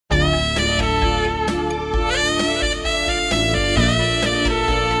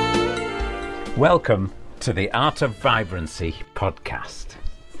Welcome to the Art of Vibrancy podcast.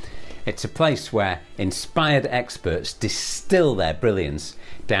 It's a place where inspired experts distill their brilliance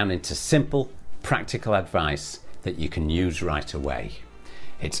down into simple, practical advice that you can use right away.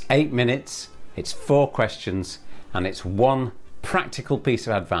 It's 8 minutes, it's 4 questions, and it's one practical piece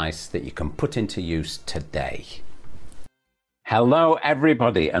of advice that you can put into use today. Hello,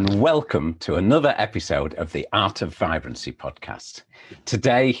 everybody, and welcome to another episode of the Art of Vibrancy podcast.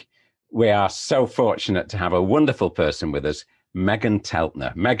 Today, we are so fortunate to have a wonderful person with us, Meghan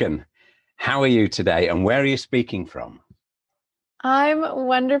Telpner. Meghan, how are you today, and where are you speaking from? I'm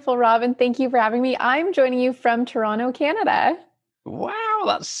wonderful, Robin. Thank you for having me. I'm joining you from Toronto, Canada. Wow,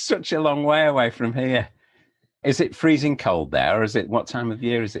 that's such a long way away from here. Is it freezing cold there, or is it, what time of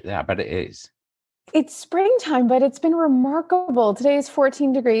year is it there? I bet it is. It's springtime, but it's been remarkable. Today is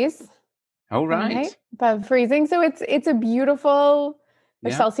 14 degrees. Oh, right. Above freezing. So it's a beautiful,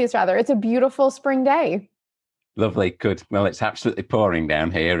 Celsius rather, it's a beautiful spring day. Lovely, good. Well, it's absolutely pouring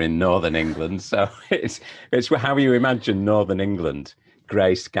down here in northern England. So it's how you imagine northern England,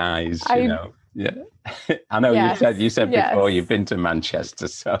 grey skies, you know. Yeah. I know you said before you've been to Manchester,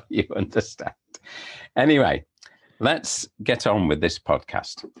 so you understand. Anyway, let's get on with this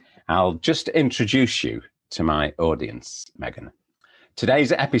podcast. I'll just introduce you to my audience, Meghan.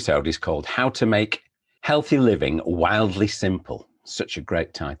 Today's episode is called How to Make Healthy Living Wildly Simple. Such a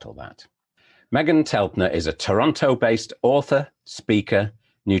great title, that. Meghan Telpner is a Toronto-based author, speaker,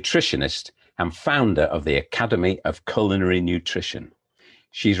 nutritionist, and founder of the Academy of Culinary Nutrition.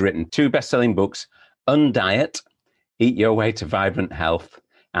 She's written 2 best-selling books, Undiet, Eat Your Way to Vibrant Health,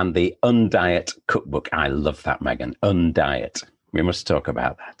 and the Undiet Cookbook. I love that, Meghan. Undiet. We must talk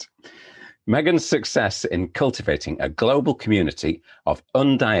about that. Meghan's success in cultivating a global community of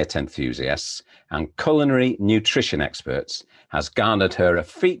undiet enthusiasts and culinary nutrition experts has garnered her a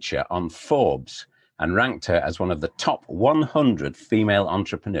feature on Forbes and ranked her as one of the top 100 female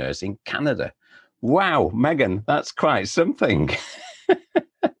entrepreneurs in Canada. Wow, Meghan, that's quite something.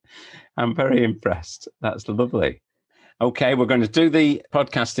 I'm very impressed. That's lovely. Okay, we're going to do the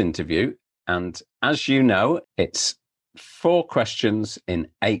podcast interview. And as you know, it's 4 questions in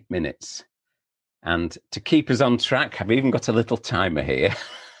 8 minutes. And to keep us on track, I've even got a little timer here.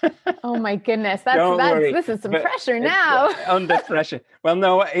 Oh my goodness, this is some pressure now. Under pressure. Well,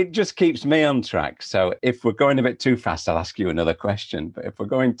 no, it just keeps me on track. So if we're going a bit too fast, I'll ask you another question. But if we're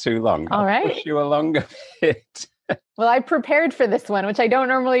going too long, I'll push you along a bit. Well, I prepared for this one, which I don't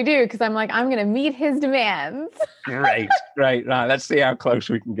normally do because I'm like, I'm going to meet his demands. Great. Right. Let's see how close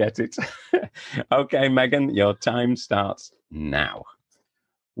we can get it. Okay, Meghan, your time starts now.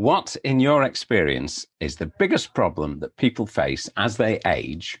 What, in your experience, is the biggest problem that people face as they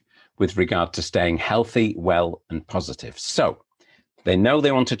age with regard to staying healthy, well, and positive? So they know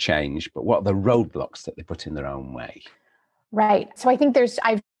they want to change, but what are the roadblocks that they put in their own way? Right. So I think I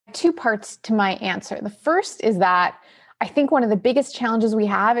have 2 parts to my answer. The first is that I think one of the biggest challenges we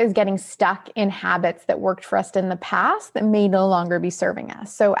have is getting stuck in habits that worked for us in the past that may no longer be serving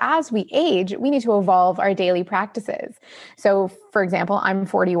us. So as we age, we need to evolve our daily practices. So for example, I'm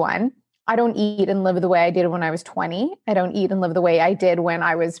 41. I don't eat and live the way I did when I was 20. I don't eat and live the way I did when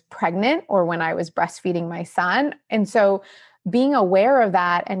I was pregnant or when I was breastfeeding my son. And so being aware of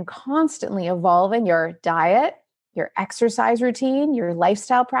that and constantly evolving your diet, your exercise routine, your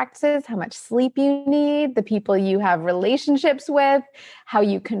lifestyle practices, how much sleep you need, the people you have relationships with, how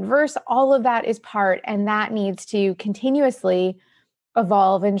you converse, all of that is part, and that needs to continuously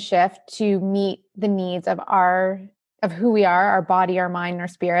evolve and shift to meet the needs of who we are, our body, our mind, our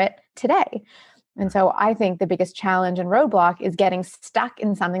spirit today. And so I think the biggest challenge and roadblock is getting stuck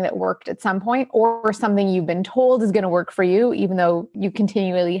in something that worked at some point or something you've been told is going to work for you, even though you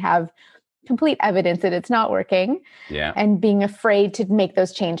continually have complete evidence that it's not working, and being afraid to make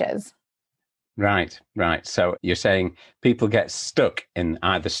those changes. Right. So you're saying people get stuck in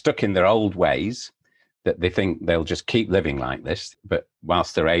their old ways, that they think they'll just keep living like this, but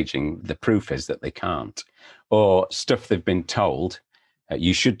whilst they're aging, the proof is that they can't. Or stuff they've been told,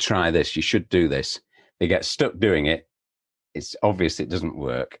 you should try this, you should do this. They get stuck doing it. It's obvious it doesn't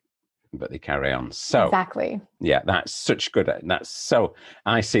work, but they carry on. So exactly. Yeah, that's such good.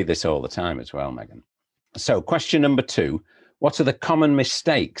 I see this all the time as well, Meghan. So question number 2, what are the common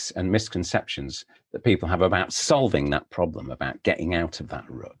mistakes and misconceptions that people have about solving that problem, about getting out of that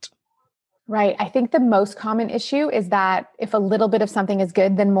rut? Right. I think the most common issue is that if a little bit of something is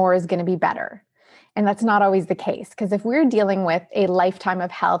good, then more is going to be better. And that's not always the case, because if we're dealing with a lifetime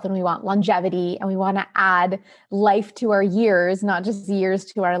of health and we want longevity and we want to add life to our years, not just years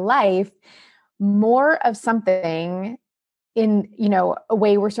to our life, more of something in, a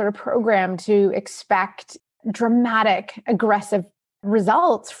way we're sort of programmed to expect dramatic, aggressive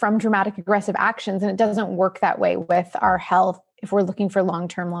results from dramatic, aggressive actions. And it doesn't work that way with our health if we're looking for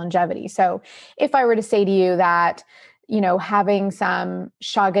long-term longevity. So if I were to say to you that, having some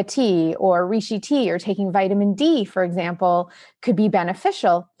chaga tea or reishi tea or taking vitamin D, for example, could be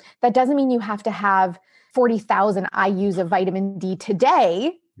beneficial, that doesn't mean you have to have 40,000 IUs of vitamin D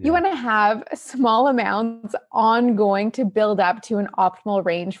today. Yeah. You want to have small amounts ongoing to build up to an optimal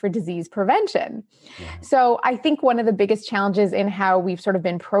range for disease prevention. Yeah. So I think one of the biggest challenges in how we've sort of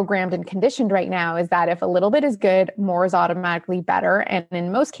been programmed and conditioned right now is that if a little bit is good, more is automatically better. And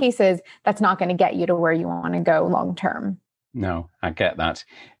in most cases, that's not going to get you to where you want to go long term. No, I get that.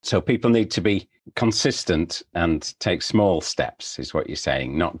 So people need to be consistent and take small steps, is what you're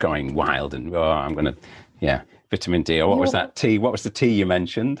saying, not going wild and, I'm going to, vitamin D. Or what was that tea? What was the tea you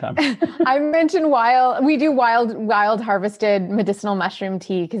mentioned? I mentioned we do wild harvested medicinal mushroom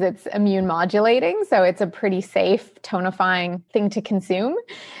tea because it's immune modulating. So it's a pretty safe tonifying thing to consume.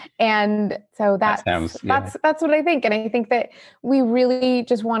 And so that's what I think. And I think that we really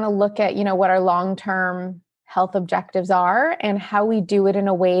just want to look at, what our long-term health objectives are and how we do it in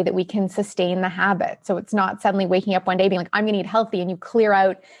a way that we can sustain the habit. So it's not suddenly waking up one day being like, I'm going to eat healthy, and you clear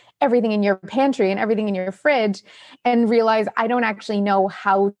out everything in your pantry and everything in your fridge and realize I don't actually know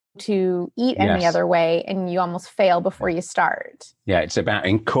how to eat any other way. And you almost fail before you start. Yeah. It's about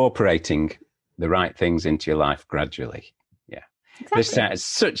incorporating the right things into your life gradually. Yeah. Exactly.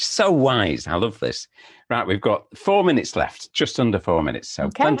 This is so wise. I love this. Right. We've got 4 minutes left, just under 4 minutes.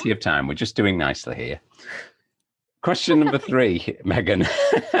 So plenty of time. We're just doing nicely here. Question number 3, Meghan.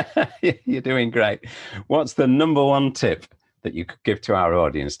 You're doing great. What's the number one tip that you could give to our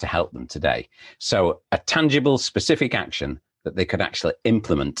audience to help them today? So a tangible, specific action that they could actually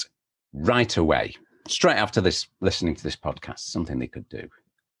implement right away, straight after listening to this podcast, something they could do.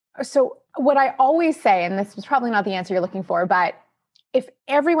 So what I always say, and this was probably not the answer you're looking for, but if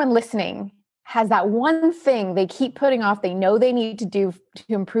everyone listening has that one thing they keep putting off, they know they need to do to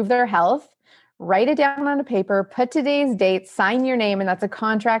improve their health, write it down on a paper, put today's date, sign your name, and that's a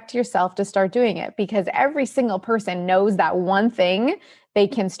contract to yourself to start doing it, because every single person knows that one thing they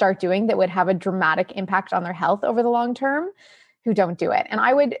can start doing that would have a dramatic impact on their health over the long term who don't do it. And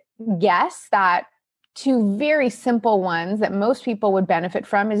I would guess that 2 very simple ones that most people would benefit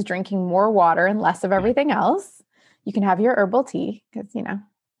from is drinking more water and less of everything else. You can have your herbal tea because,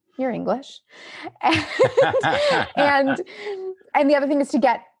 you're English. And the other thing is to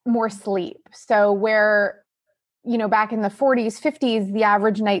get more sleep. So where, back in the 40s, 50s, the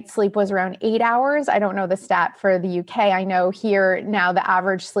average night's sleep was around 8 hours. I don't know the stat for the UK. I know here now the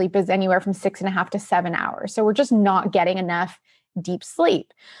average sleep is anywhere from 6.5 to 7 hours. So we're just not getting enough deep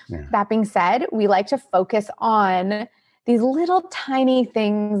sleep. Yeah. That being said, we like to focus on these little tiny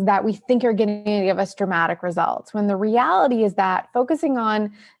things that we think are going to give us dramatic results, when the reality is that focusing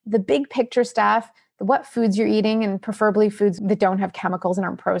on the big picture stuff, what foods you're eating, and preferably foods that don't have chemicals and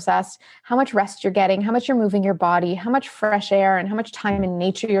aren't processed, how much rest you're getting, how much you're moving your body, how much fresh air and how much time in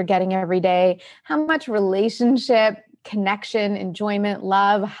nature you're getting every day, how much relationship, connection, enjoyment,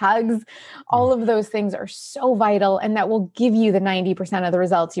 love, hugs, all of those things are so vital, and that will give you the 90% of the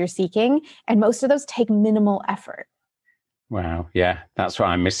results you're seeking. And most of those take minimal effort. Wow. Yeah. That's why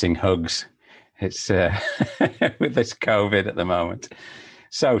I'm missing hugs. It's with this COVID at the moment.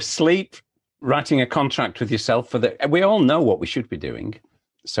 So sleep, writing a contract with yourself we all know what we should be doing.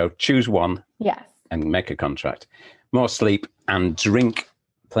 So choose one. Yes. And make a contract. More sleep and drink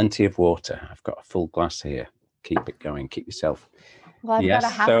plenty of water. I've got a full glass here. Keep it going. Keep yourself. Well, I've got a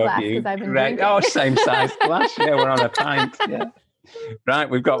half glass because I've been drinking. Oh, same size glass. Yeah, we're on a pint. Yeah. Right.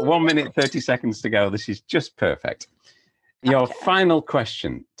 We've got 1 minute, 30 seconds to go. This is just perfect. Your final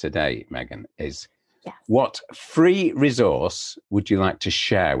question today, Meghan, is what free resource would you like to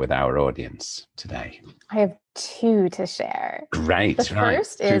share with our audience today? I have 2 to share. Great. The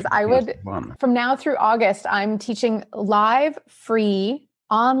first is from now through August, I'm teaching live, free,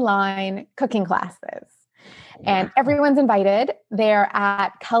 online cooking classes. And everyone's invited. They're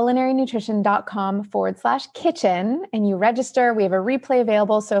at culinarynutrition.com/kitchen, and you register. We have a replay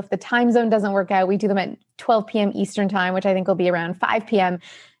available. So if the time zone doesn't work out, we do them at 12 p.m. Eastern time, which I think will be around 5 p.m.,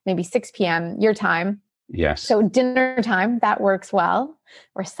 maybe 6 p.m. your time. Yes. So dinner time, that works well.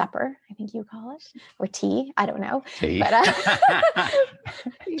 Or supper, I think you call it. Or tea, I don't know. Tea. But,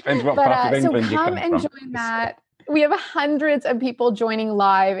 depends what part of England you come from. So come and join that. We have hundreds of people joining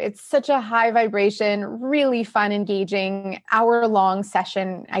live. It's such a high vibration, really fun, engaging, hour-long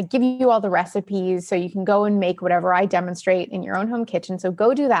session. I give you all the recipes so you can go and make whatever I demonstrate in your own home kitchen. So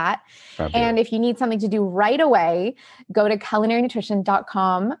go do that. Fabulous. And if you need something to do right away, go to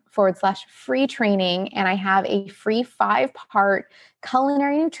culinarynutrition.com/free training. And I have a free 5-part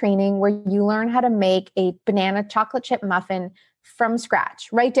culinary new training where you learn how to make a banana chocolate chip muffin from scratch,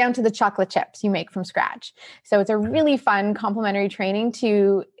 right down to the chocolate chips you make from scratch. So it's a really fun complementary training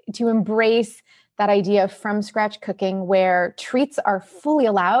to embrace that idea of from scratch cooking where treats are fully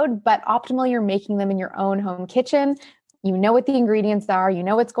allowed, but optimally you're making them in your own home kitchen. You know what the ingredients are, you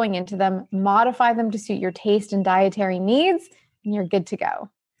know what's going into them, modify them to suit your taste and dietary needs, and you're good to go.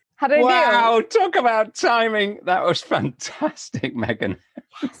 How did I do? Wow, talk about timing. That was fantastic, Meghan.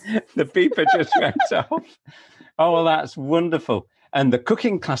 Yes. The beeper just went off. Oh, well, that's wonderful. And the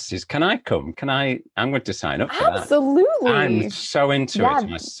cooking classes, can I come? I'm going to sign up for that. Absolutely. I'm so into it.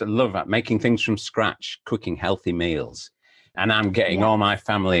 I love that, making things from scratch, cooking healthy meals. And I'm getting all my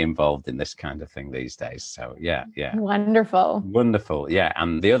family involved in this kind of thing these days. So, yeah. Wonderful. Wonderful, yeah.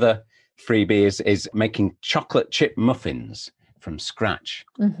 And the other freebie is making chocolate chip muffins from scratch.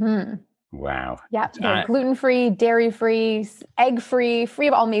 Mm-hmm. Wow. Yeah, they're gluten-free, dairy-free, egg-free, free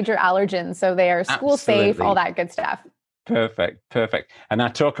of all major allergens. So they are school-safe, all that good stuff. Perfect. And I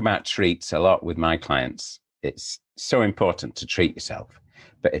talk about treats a lot with my clients. It's so important to treat yourself.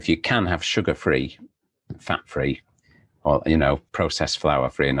 But if you can have sugar-free, fat-free, or, processed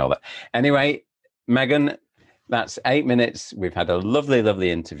flour-free and all that. Anyway, Meghan, that's 8 minutes. We've had a lovely,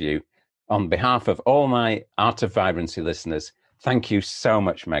 lovely interview. On behalf of all my Art of Vibrancy listeners, thank you so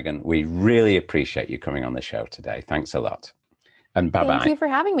much, Meghan. We really appreciate you coming on the show today. Thanks a lot. And bye-bye. Thank you for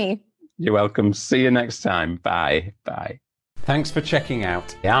having me. You're welcome. See you next time. Bye. Bye. Thanks for checking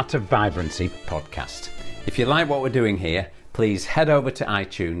out the Art of Vibrancy podcast. If you like what we're doing here, please head over to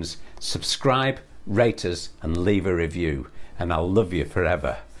iTunes, subscribe, rate us, and leave a review. And I'll love you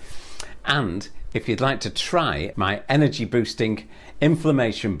forever. And if you'd like to try my energy-boosting,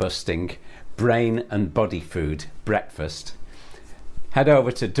 inflammation-busting, brain and body food breakfast, head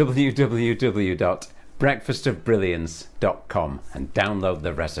over to www.breakfastofbrilliance.com and download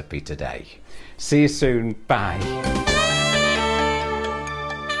the recipe today. See you soon. Bye.